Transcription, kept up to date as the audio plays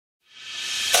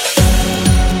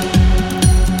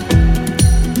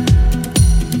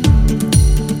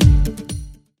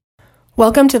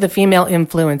Welcome to the Female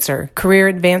Influencer, Career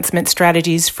Advancement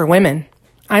Strategies for Women.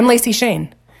 I'm Lacey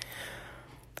Shane.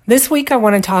 This week I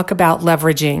want to talk about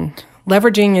leveraging.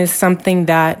 Leveraging is something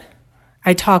that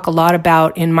I talk a lot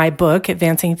about in my book,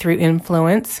 Advancing Through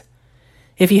Influence.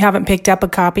 If you haven't picked up a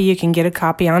copy, you can get a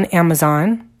copy on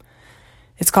Amazon.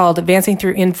 It's called Advancing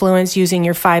Through Influence, Using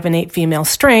Your 5 and 8 Female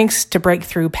Strengths to Break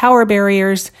Through Power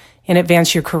Barriers and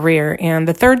Advance Your Career. And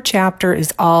the third chapter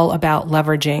is all about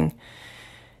leveraging.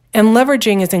 And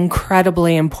leveraging is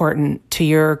incredibly important to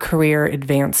your career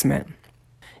advancement.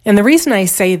 And the reason I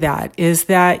say that is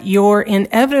that you're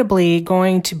inevitably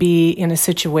going to be in a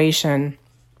situation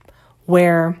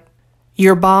where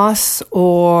your boss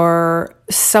or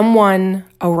someone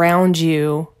around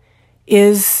you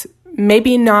is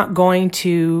maybe not going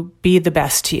to be the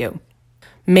best to you.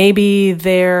 Maybe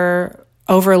they're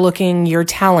overlooking your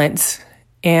talents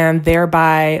and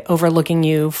thereby overlooking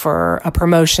you for a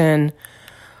promotion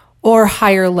or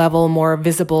higher level, more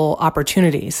visible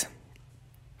opportunities.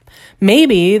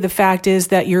 Maybe the fact is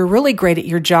that you're really great at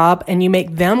your job and you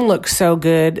make them look so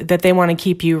good that they want to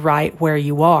keep you right where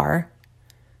you are.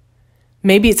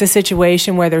 Maybe it's a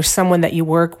situation where there's someone that you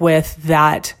work with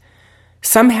that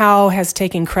somehow has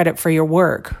taken credit for your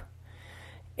work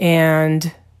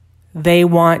and they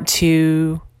want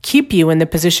to keep you in the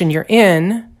position you're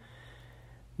in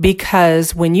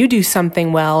because when you do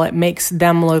something well, it makes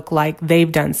them look like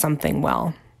they've done something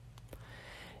well.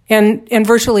 And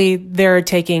virtually, they're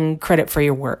taking credit for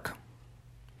your work.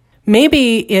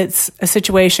 Maybe it's a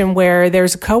situation where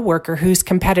there's a coworker who's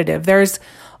competitive. There's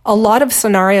a lot of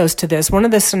scenarios to this. One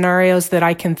of the scenarios that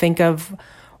I can think of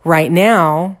right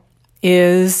now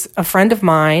is a friend of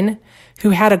mine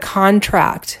who had a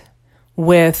contract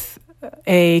with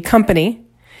a company,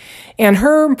 and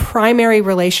her primary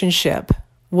relationship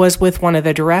was with one of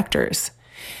the directors.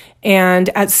 And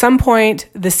at some point,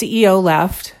 the CEO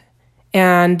left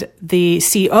and the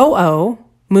COO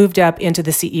moved up into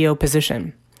the CEO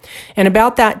position. And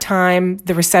about that time,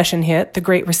 the recession hit, the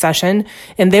Great Recession,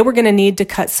 and they were going to need to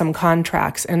cut some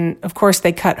contracts. And of course,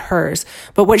 they cut hers.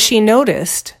 But what she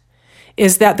noticed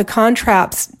is that the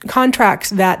contracts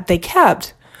that they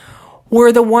kept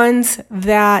were the ones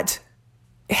that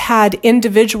had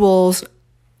individuals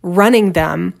running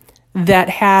them that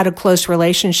had a close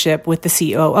relationship with the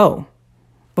COO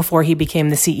before he became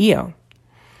the CEO.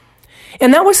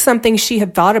 And that was something she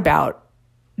had thought about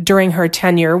during her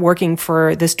tenure working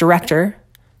for this director.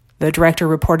 The director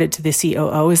reported to the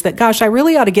COO is that, gosh, I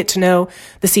really ought to get to know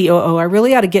the COO. I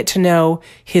really ought to get to know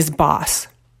his boss.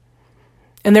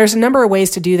 And there's a number of ways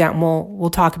to do that, and we'll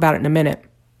talk about it in a minute.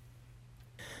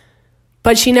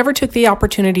 But she never took the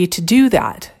opportunity to do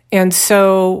that. And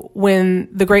so when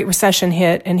the Great Recession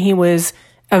hit and he was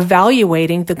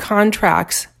evaluating the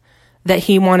contracts that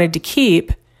he wanted to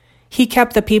keep, he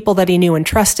kept the people that he knew and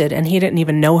trusted, and he didn't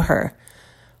even know her,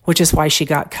 which is why she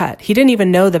got cut. He didn't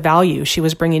even know the value she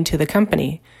was bringing to the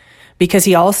company because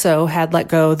he also had let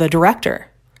go the director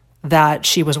that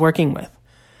she was working with.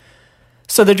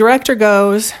 So the director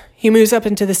goes, he moves up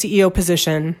into the CEO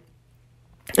position,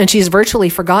 and she's virtually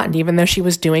forgotten, even though she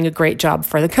was doing a great job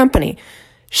for the company.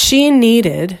 She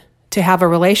needed to have a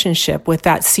relationship with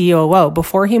that COO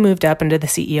before he moved up into the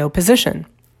CEO position.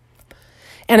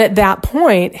 And at that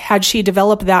point, had she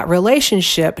developed that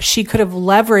relationship, she could have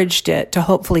leveraged it to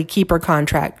hopefully keep her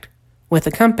contract with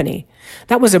the company.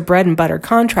 That was a bread and butter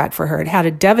contract for her. It had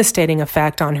a devastating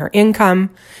effect on her income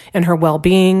and her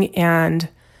well-being. And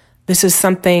this is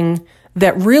something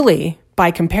that really,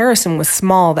 by comparison, was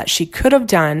small that she could have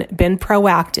done, been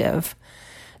proactive,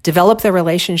 developed the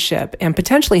relationship, and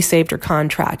potentially saved her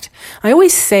contract. I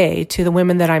always say to the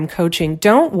women that I'm coaching,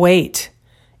 don't wait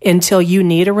until you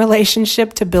need a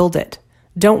relationship to build it.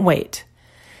 Don't wait.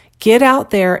 Get out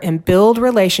there and build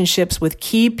relationships with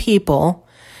key people,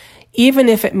 even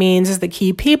if it means the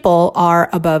key people are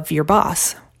above your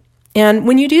boss. And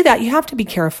when you do that, you have to be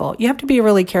careful. You have to be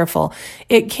really careful.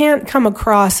 It can't come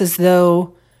across as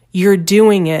though you're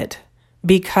doing it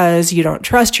because you don't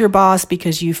trust your boss,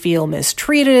 because you feel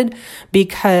mistreated,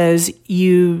 because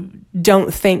you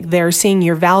don't think they're seeing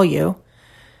your value.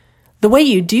 The way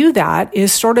you do that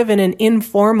is sort of in an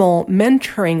informal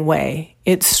mentoring way.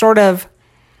 It's sort of,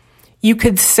 you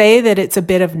could say that it's a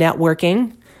bit of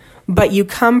networking, but you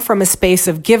come from a space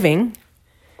of giving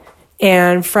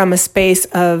and from a space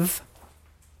of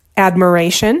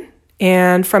admiration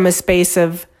and from a space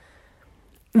of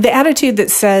the attitude that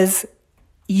says,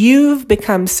 you've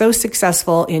become so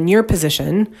successful in your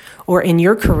position or in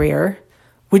your career.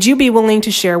 Would you be willing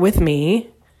to share with me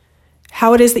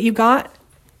how it is that you got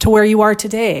to where you are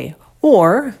today?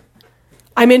 Or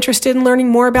I'm interested in learning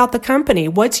more about the company.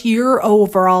 What's your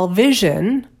overall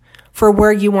vision for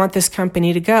where you want this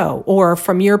company to go? Or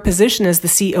from your position as the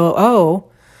COO,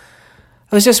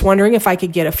 I was just wondering if I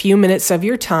could get a few minutes of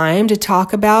your time to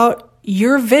talk about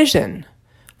your vision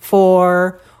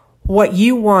for what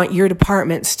you want your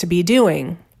departments to be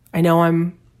doing. I know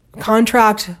I'm a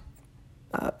contract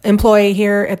employee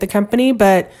here at the company,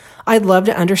 but I'd love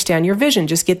to understand your vision,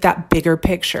 just get that bigger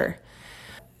picture.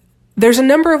 There's a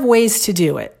number of ways to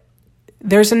do it.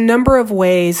 There's a number of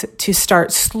ways to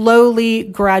start slowly,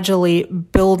 gradually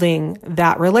building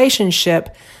that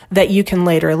relationship that you can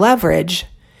later leverage.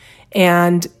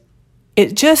 And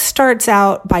it just starts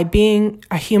out by being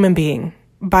a human being,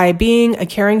 by being a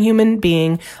caring human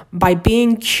being, by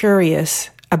being curious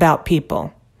about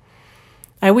people.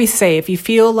 I always say, if you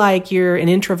feel like you're an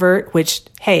introvert, which,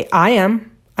 hey,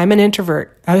 I'm an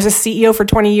introvert. I was a CEO for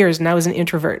 20 years and I was an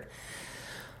introvert.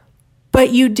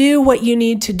 But you do what you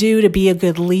need to do to be a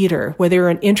good leader, whether you're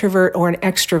an introvert or an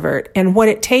extrovert. And what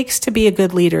it takes to be a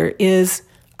good leader is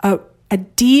a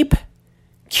deep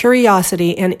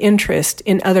curiosity and interest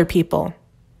in other people.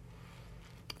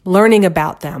 Learning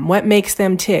about them, what makes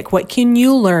them tick, what can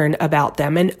you learn about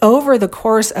them? And over the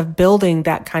course of building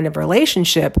that kind of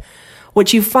relationship,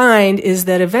 what you find is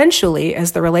that eventually,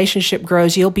 as the relationship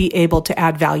grows, you'll be able to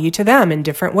add value to them in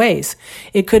different ways.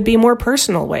 It could be more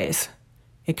personal ways.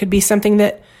 It could be something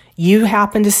that you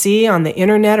happen to see on the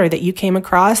internet or that you came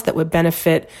across that would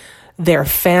benefit their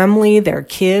family, their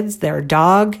kids, their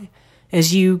dog.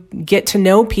 As you get to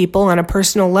know people on a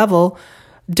personal level,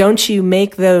 don't you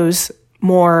make those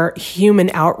more human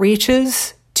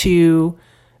outreaches to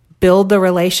build the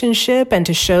relationship and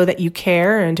to show that you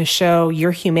care and to show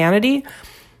your humanity?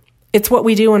 It's what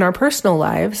we do in our personal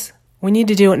lives. We need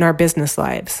to do it in our business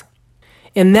lives.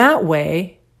 In that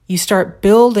way, you start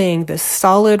building the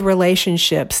solid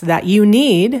relationships that you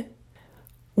need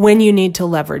when you need to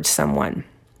leverage someone.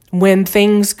 When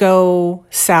things go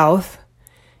south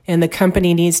and the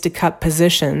company needs to cut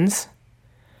positions,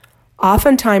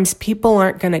 oftentimes people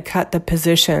aren't going to cut the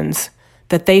positions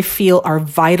that they feel are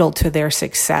vital to their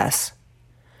success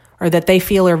or that they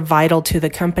feel are vital to the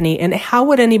company. And how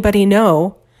would anybody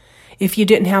know if you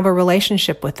didn't have a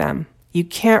relationship with them? You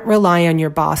can't rely on your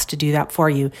boss to do that for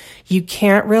you. You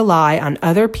can't rely on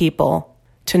other people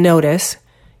to notice.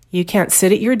 You can't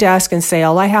sit at your desk and say,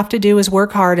 all I have to do is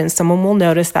work hard and someone will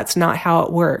notice. That's not how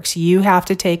it works. You have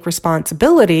to take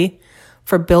responsibility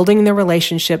for building the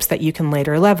relationships that you can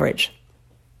later leverage.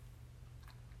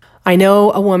 I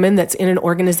know a woman that's in an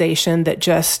organization that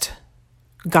just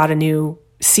got a new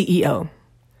CEO,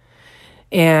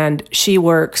 and she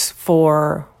works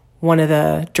for one of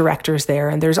the directors there,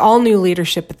 and there's all new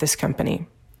leadership at this company.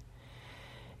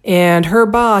 And her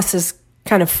boss is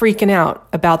kind of freaking out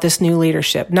about this new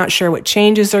leadership, not sure what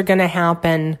changes are going to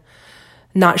happen,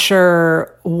 not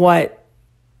sure what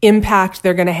impact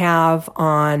they're going to have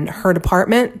on her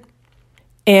department.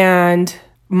 And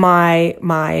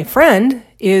my friend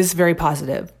is very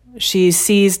positive. She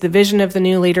sees the vision of the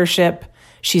new leadership.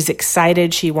 She's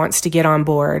excited. She wants to get on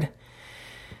board,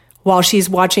 while she's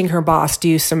watching her boss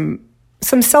do some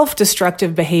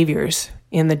self-destructive behaviors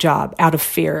in the job out of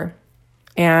fear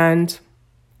and,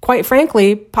 quite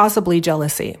frankly, possibly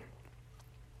jealousy.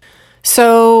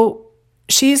 So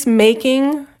she's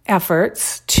making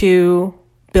efforts to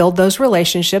build those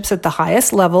relationships at the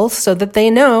highest levels so that they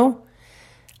know,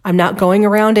 I'm not going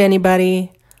around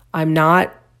anybody. I'm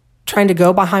not trying to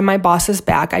go behind my boss's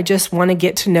back. I just want to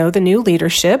get to know the new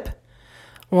leadership.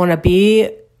 I want to be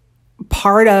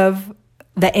part of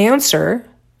the answer,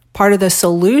 part of the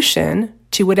solution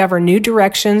to whatever new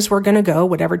directions we're going to go,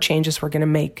 whatever changes we're going to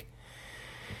make.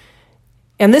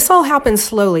 And this all happens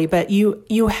slowly, but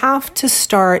you have to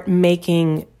start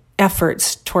making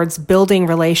efforts towards building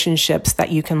relationships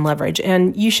that you can leverage.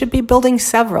 And you should be building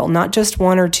several, not just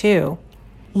one or two.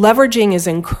 Leveraging is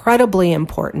incredibly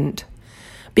important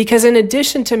because in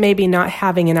addition to maybe not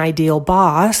having an ideal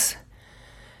boss,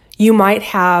 you might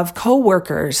have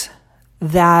coworkers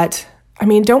that,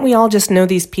 don't we all just know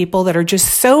these people that are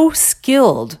just so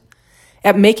skilled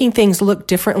at making things look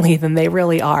differently than they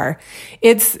really are?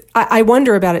 I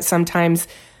wonder about it sometimes,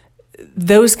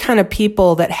 those kind of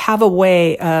people that have a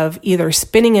way of either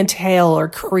spinning a tale or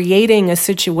creating a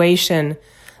situation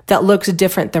that looks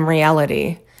different than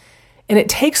reality. And it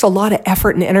takes a lot of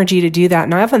effort and energy to do that.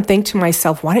 And I often think to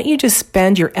myself, why don't you just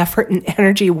spend your effort and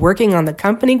energy working on the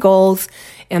company goals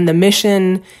and the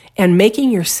mission and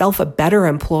making yourself a better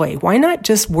employee? Why not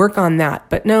just work on that?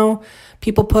 But no,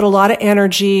 people put a lot of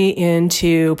energy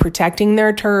into protecting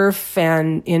their turf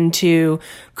and into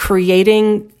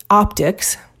creating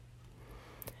optics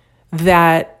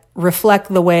that reflect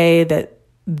the way that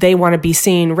they want to be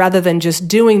seen rather than just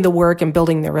doing the work and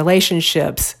building the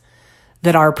relationships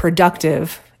that are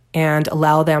productive and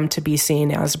allow them to be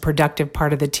seen as a productive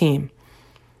part of the team.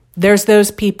 There's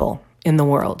those people in the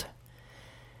world.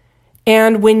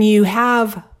 And when you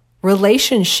have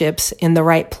relationships in the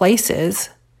right places,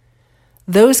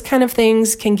 those kind of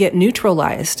things can get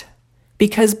neutralized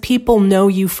because people know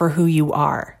you for who you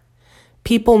are.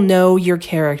 People know your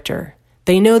character.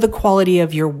 They know the quality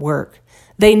of your work.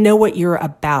 They know what you're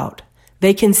about.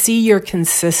 They can see you're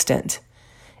consistent.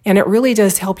 And it really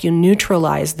does help you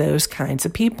neutralize those kinds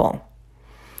of people.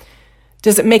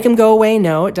 Does it make them go away?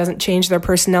 No, it doesn't change their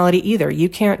personality either. You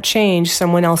can't change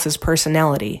someone else's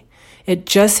personality. It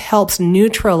just helps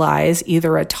neutralize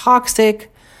either a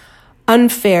toxic,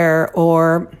 unfair,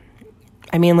 or,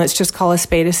 let's just call a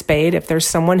spade a spade. If there's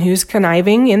someone who's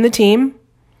conniving in the team,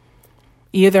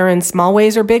 either in small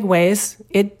ways or big ways,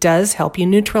 it does help you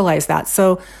neutralize that.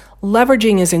 So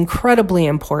leveraging is incredibly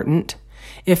important.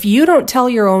 If you don't tell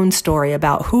your own story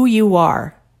about who you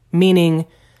are, meaning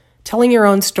telling your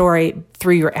own story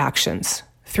through your actions,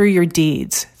 through your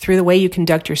deeds, through the way you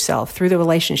conduct yourself, through the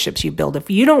relationships you build, if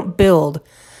you don't build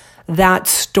that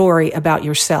story about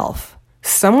yourself,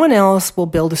 someone else will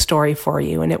build a story for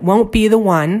you, and it won't be the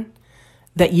one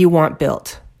that you want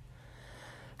built.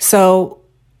 So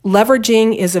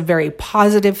leveraging is a very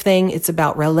positive thing. It's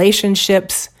about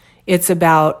relationships. It's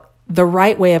about the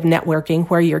right way of networking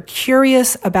where you're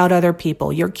curious about other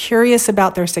people. You're curious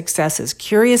about their successes,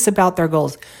 curious about their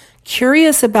goals,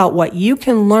 curious about what you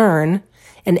can learn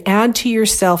and add to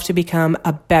yourself to become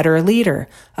a better leader,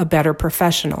 a better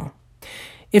professional.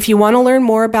 If you want to learn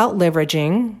more about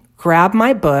leveraging, grab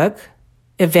my book,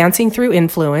 Advancing Through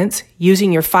Influence,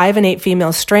 Using Your 5 and 8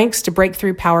 Female Strengths to Break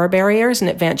Through Power Barriers and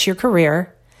Advance Your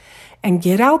Career, and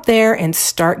get out there and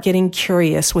start getting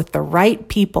curious with the right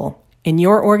people in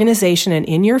your organization and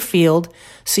in your field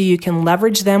so you can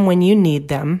leverage them when you need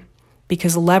them,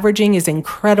 because leveraging is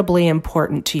incredibly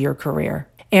important to your career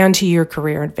and to your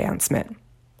career advancement.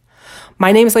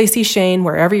 My name is Lacey Shane.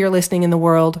 Wherever you're listening in the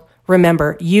world,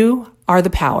 remember, you are the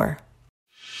power.